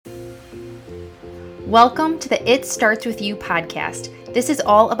Welcome to the It Starts With You podcast. This is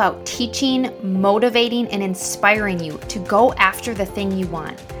all about teaching, motivating, and inspiring you to go after the thing you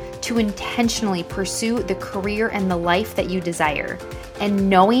want, to intentionally pursue the career and the life that you desire, and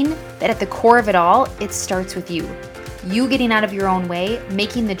knowing that at the core of it all, it starts with you. You getting out of your own way,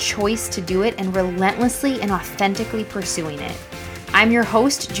 making the choice to do it, and relentlessly and authentically pursuing it. I'm your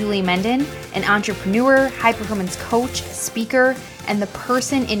host, Julie Menden, an entrepreneur, high-performance coach, speaker, and the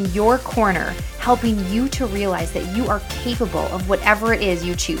person in your corner helping you to realize that you are capable of whatever it is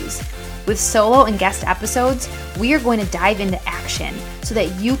you choose. With solo and guest episodes, we are going to dive into action so that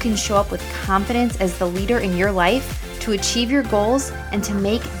you can show up with confidence as the leader in your life to achieve your goals and to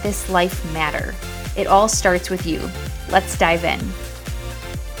make this life matter. It all starts with you. Let's dive in.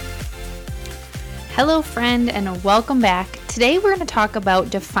 Hello, friend, and welcome back. Today, we're going to talk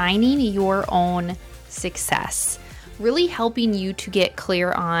about defining your own success, really helping you to get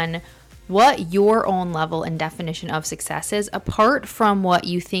clear on what your own level and definition of success is, apart from what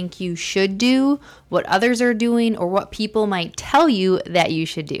you think you should do, what others are doing, or what people might tell you that you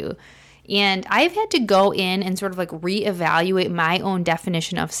should do. And I've had to go in and sort of reevaluate my own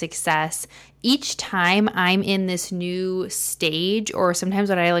definition of success each time I'm in this new stage, or sometimes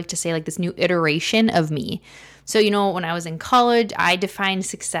what I like to say, this new iteration of me. So, when I was in college, I defined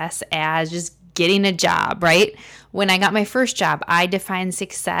success as just getting a job, right? When I got my first job, I defined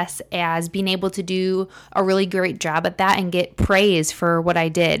success as being able to do a really great job at that and get praise for what I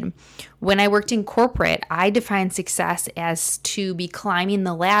did. When I worked in corporate, I defined success as to be climbing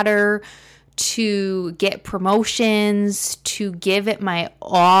the ladder, to get promotions, to give it my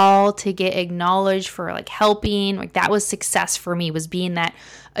all, to get acknowledged for helping. That was success for me, was being that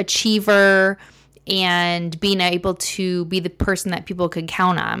achiever and being able to be the person that people could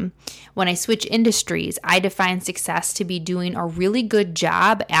count on. When I switched industries, I defined success to be doing a really good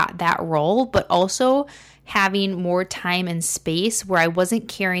job at that role, but also having more time and space where I wasn't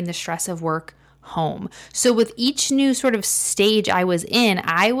carrying the stress of work home. So with each new sort of stage I was in,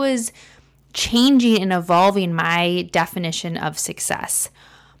 I was changing and evolving my definition of success.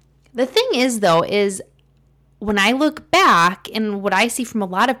 The thing is, though, is when I look back, and what I see from a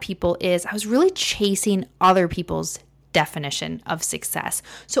lot of people is I was really chasing other people's definition of success.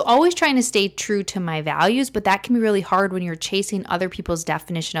 So always trying to stay true to my values, but that can be really hard when you're chasing other people's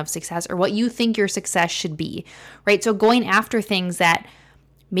definition of success or what you think your success should be, right? So going after things that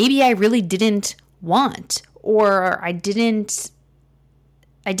maybe I really didn't want, or I didn't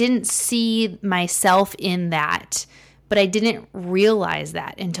see myself in that, but I didn't realize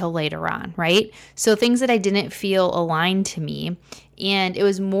that until later on, right? So things that I didn't feel aligned to me, and it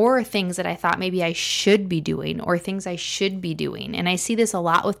was more things that I thought maybe I should be doing or things I should be doing. And I see this a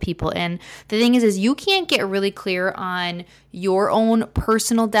lot with people. And the thing is you can't get really clear on your own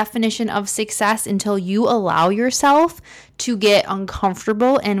personal definition of success until you allow yourself to get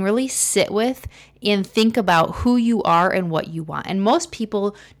uncomfortable and really sit with and think about who you are and what you want. And most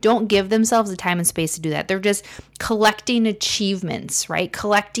people don't give themselves the time and space to do that. They're just collecting achievements, right?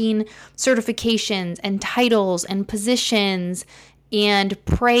 Collecting certifications and titles and positions and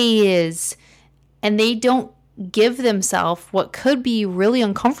praise. And they don't give themselves what could be really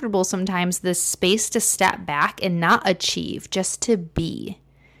uncomfortable sometimes, this space to step back and not achieve, just to be,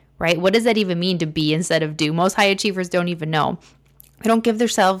 right? What does that even mean, to be instead of do? Most high achievers don't even know. They don't give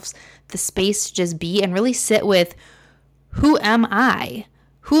themselves the space to just be and really sit with, who am I?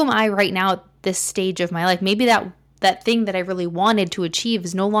 Who am I right now at this stage of my life? Maybe that thing that I really wanted to achieve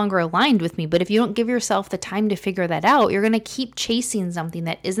is no longer aligned with me. But if you don't give yourself the time to figure that out, you're going to keep chasing something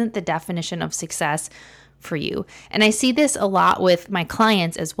that isn't the definition of success for you. And I see this a lot with my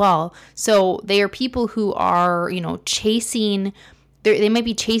clients as well. So they are people who are, chasing, they might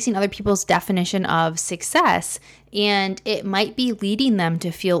be chasing other people's definition of success, and it might be leading them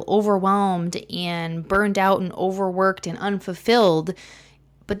to feel overwhelmed and burned out and overworked and unfulfilled.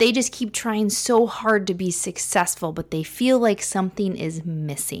 But they just keep trying so hard to be successful, but they feel like something is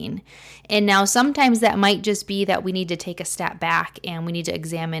missing. And now sometimes that might just be that we need to take a step back and we need to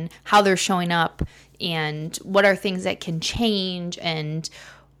examine how they're showing up and what are things that can change and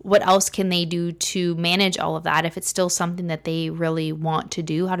what else can they do to manage all of that. If it's still something that they really want to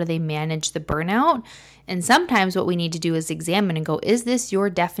do, how do they manage the burnout? And sometimes what we need to do is examine and go, is this your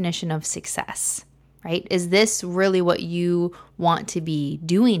definition of success? Right? Is this really what you want to be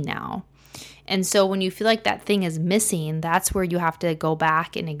doing now? And so when you feel like that thing is missing, that's where you have to go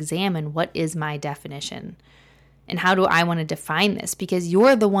back and examine, what is my definition? And how do I want to define this? Because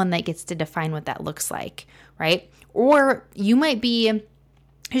you're the one that gets to define what that looks like, right? Or you might be,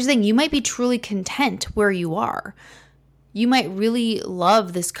 here's the thing, you might be truly content where you are. You might really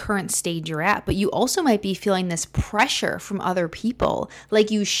love this current stage you're at, but you also might be feeling this pressure from other people.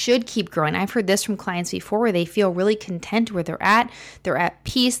 Like you should keep growing. I've heard this from clients before where they feel really content where they're at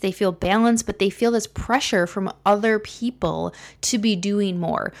peace, they feel balanced, but they feel this pressure from other people to be doing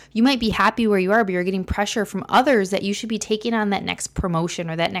more. You might be happy where you are, but you're getting pressure from others that you should be taking on that next promotion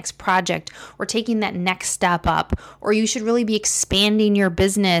or that next project or taking that next step up, or you should really be expanding your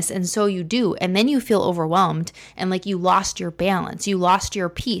business. And so you do. And then you feel overwhelmed and like you lost your balance, you lost your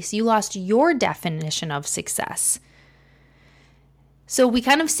peace, you lost your definition of success. So we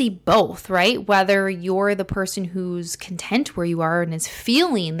kind of see both, right? Whether you're the person who's content where you are and is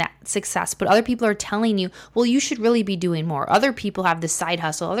feeling that success, but other people are telling you, well, you should really be doing more. Other people have this side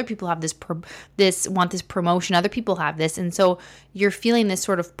hustle. Other people have this want this promotion. Other people have this. And so you're feeling this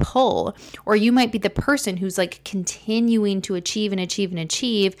sort of pull, or you might be the person who's like continuing to achieve and achieve and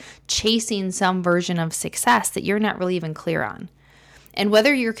achieve, chasing some version of success that you're not really even clear on. And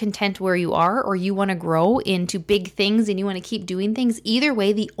whether you're content where you are or you want to grow into big things and you want to keep doing things, either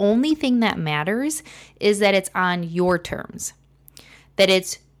way, the only thing that matters is that it's on your terms, that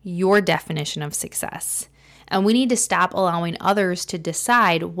it's your definition of success. And we need to stop allowing others to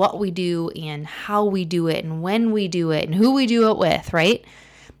decide what we do and how we do it and when we do it and who we do it with, right?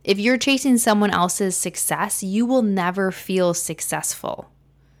 If you're chasing someone else's success, you will never feel successful.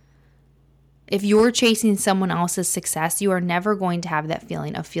 If you're chasing someone else's success, you are never going to have that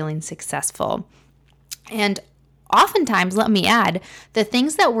feeling of feeling successful. And oftentimes, let me add, the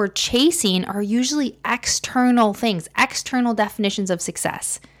things that we're chasing are usually external things, external definitions of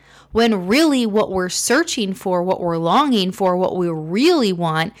success. When really what we're searching for, what we're longing for, what we really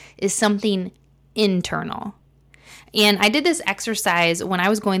want is something internal. And I did this exercise when I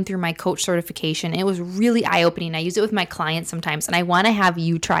was going through my coach certification. It was really eye-opening. I use it with my clients sometimes, and I want to have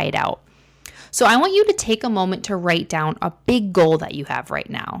you try it out. So I want you to take a moment to write down a big goal that you have right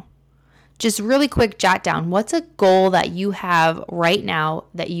now. Just really quick, jot down, what's a goal that you have right now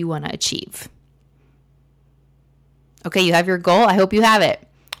that you want to achieve? Okay, you have your goal. I hope you have it.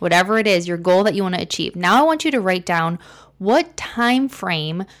 Whatever it is, your goal that you want to achieve. Now I want you to write down, what time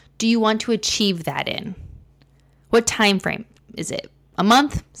frame do you want to achieve that in? What time frame is it? A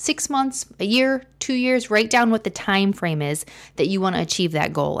month, 6 months, a year, 2 years? Write down what the time frame is that you want to achieve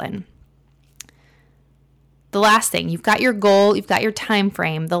that goal in. The last thing, you've got your goal, you've got your time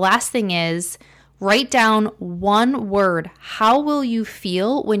frame. The last thing is write down one word. How will you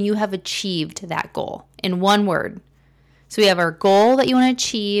feel when you have achieved that goal in one word? So we have our goal that you want to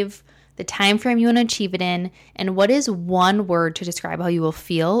achieve, the time frame you want to achieve it in, and what is one word to describe how you will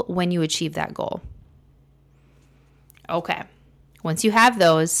feel when you achieve that goal? Okay, once you have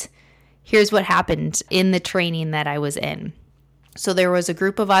those, here's what happened in the training that I was in. So there was a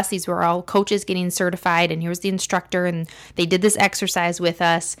group of us, these were all coaches getting certified, and here was the instructor, and they did this exercise with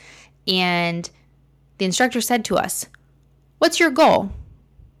us, and the instructor said to us, "What's your goal?"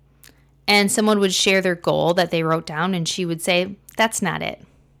 And someone would share their goal that they wrote down, and she would say, "That's not it."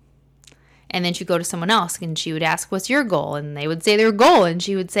 And then she'd go to someone else, and she would ask, "What's your goal?" And they would say their goal, and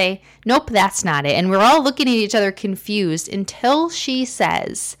she would say, "Nope, that's not it." And we're all looking at each other confused until she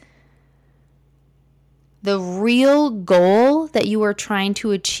says, "The real goal that you are trying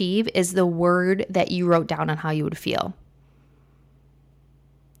to achieve is the word that you wrote down on how you would feel.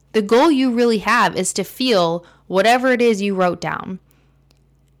 The goal you really have is to feel whatever it is you wrote down."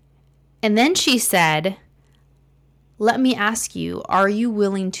 And then she said, "Let me ask you, are you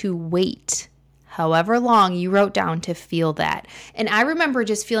willing to wait however long you wrote down to feel that?" And I remember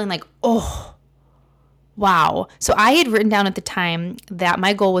just feeling like, oh, wow. So I had written down at the time that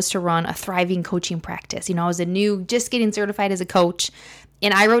my goal was to run a thriving coaching practice. I was just getting certified as a coach.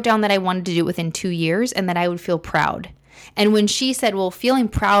 And I wrote down that I wanted to do it within 2 years and that I would feel proud. And when she said, well, feeling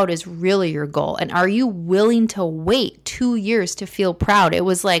proud is really your goal, and are you willing to wait 2 years to feel proud? It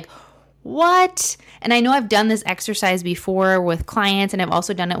was like, what? And I know I've done this exercise before with clients, and I've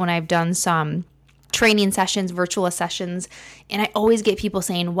also done it when I've done some training sessions, virtual sessions, and I always get people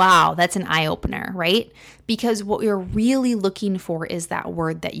saying, wow, that's an eye-opener, right? Because what you're really looking for is that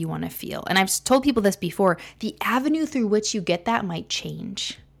word that you want to feel. And I've told people this before, the avenue through which you get that might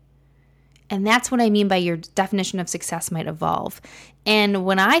change. And that's what I mean by your definition of success might evolve. And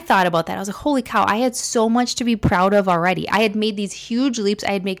when I thought about that, I was like, holy cow, I had so much to be proud of already. I had made these huge leaps.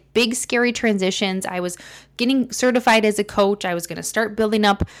 I had made big, scary transitions. I was getting certified as a coach. I was going to start building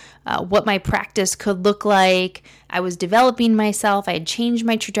up what my practice could look like. I was developing myself. I had changed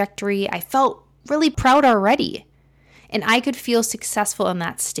my trajectory. I felt really proud already. And I could feel successful in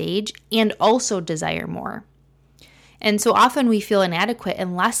that stage and also desire more. And so often we feel inadequate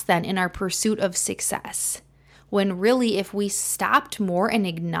and less than in our pursuit of success. when really if we stopped more and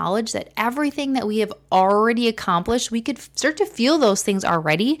acknowledged that everything that we have already accomplished, we could start to feel those things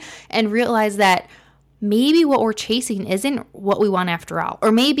already and realize that maybe what we're chasing isn't what we want after all.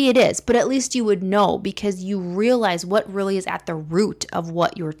 Or maybe it is, but at least you would know because you realize what really is at the root of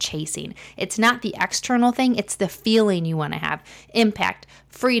what you're chasing. It's not the external thing, it's the feeling you want to have. Impact,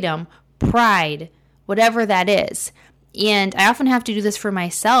 freedom, pride, whatever that is. And I often have to do this for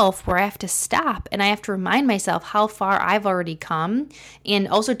myself where I have to stop and I have to remind myself how far I've already come and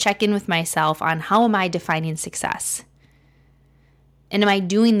also check in with myself on how am I defining success? And am I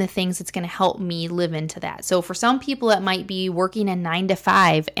doing the things that's going to help me live into that? So for some people, it might be working a 9 to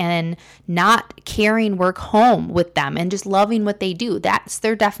 5 and not carrying work home with them and just loving what they do. That's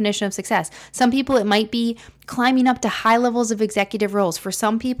their definition of success. Some people, it might be climbing up to high levels of executive roles. For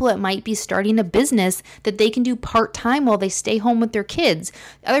some people, it might be starting a business that they can do part-time while they stay home with their kids.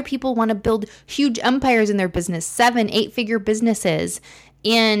 Other people want to build huge empires in their business, 7, 8-figure businesses.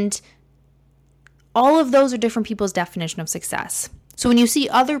 And all of those are different people's definition of success. So when you see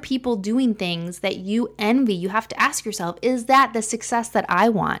other people doing things that you envy, you have to ask yourself, is that the success that I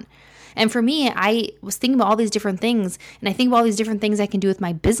want? And for me, I was thinking about all these different things, and I think about all these different things I can do with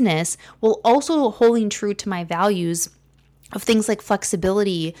my business while also holding true to my values of things like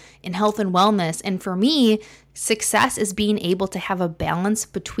flexibility and health and wellness. And for me, success is being able to have a balance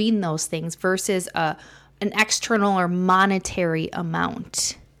between those things versus an external or monetary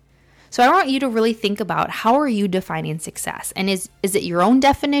amount. So I want you to really think about how are you defining success? And is it your own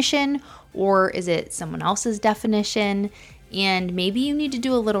definition or is it someone else's definition? And maybe you need to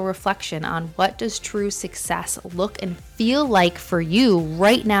do a little reflection on what does true success look and feel like for you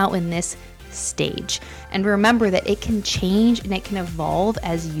right now in this stage. And remember that it can change and it can evolve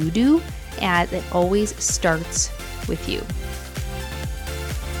as you do, as it always starts with you.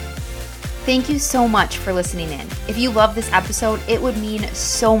 Thank you so much for listening in. If you love this episode, it would mean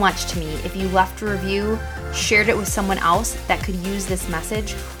so much to me if you left a review, shared it with someone else that could use this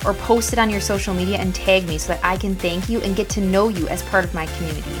message, or post it on your social media and tag me so that I can thank you and get to know you as part of my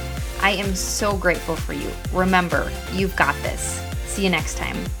community. I am so grateful for you. Remember, you've got this. See you next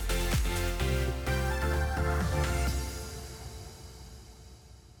time.